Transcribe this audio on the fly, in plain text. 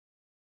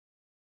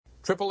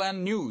Triple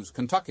N News,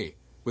 Kentucky,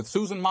 with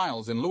Susan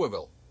Miles in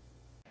Louisville.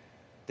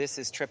 This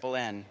is Triple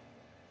N,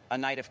 a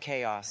night of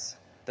chaos,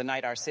 the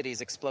night our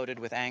cities exploded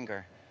with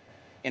anger.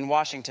 In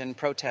Washington,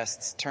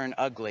 protests turn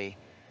ugly.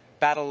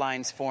 Battle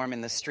lines form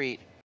in the street.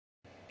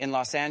 In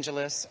Los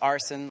Angeles,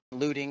 arson,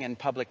 looting, and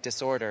public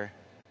disorder.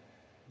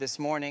 This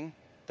morning,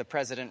 the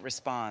president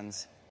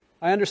responds.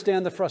 I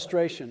understand the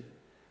frustration.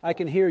 I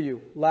can hear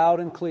you loud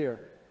and clear.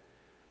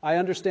 I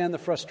understand the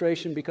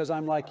frustration because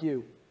I'm like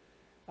you.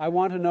 I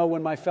want to know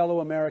when my fellow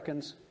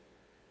Americans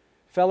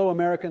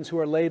who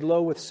are laid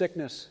low with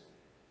sickness,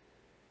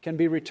 can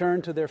be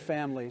returned to their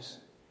families.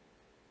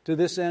 To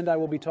this end, I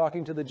will be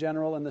talking to the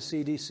General and the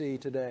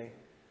CDC today.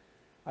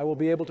 I will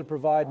be able to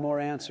provide more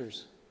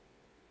answers.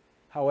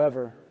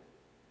 However,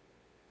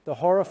 the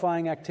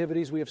horrifying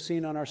activities we have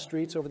seen on our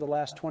streets over the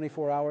last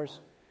 24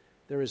 hours,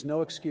 there is no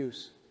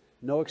excuse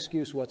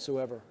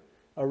whatsoever.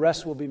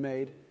 Arrests will be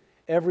made.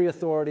 Every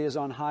authority is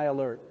on high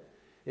alert.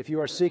 If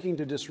you are seeking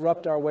to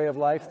disrupt our way of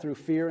life through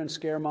fear and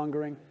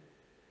scaremongering,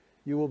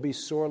 you will be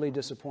sorely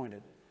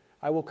disappointed.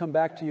 I will come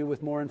back to you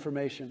with more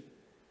information,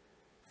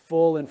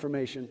 full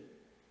information,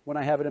 when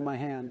I have it in my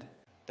hand.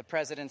 The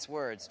president's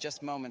words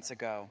just moments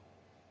ago.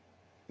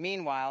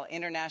 Meanwhile,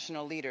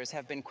 international leaders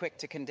have been quick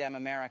to condemn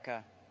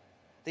America.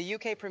 The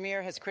UK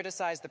premier has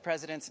criticized the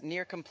president's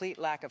near-complete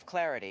lack of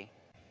clarity.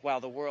 While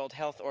the World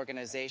Health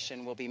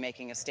Organization will be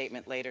making a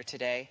statement later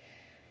today,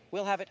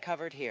 we'll have it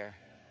covered here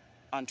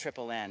on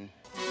Triple N.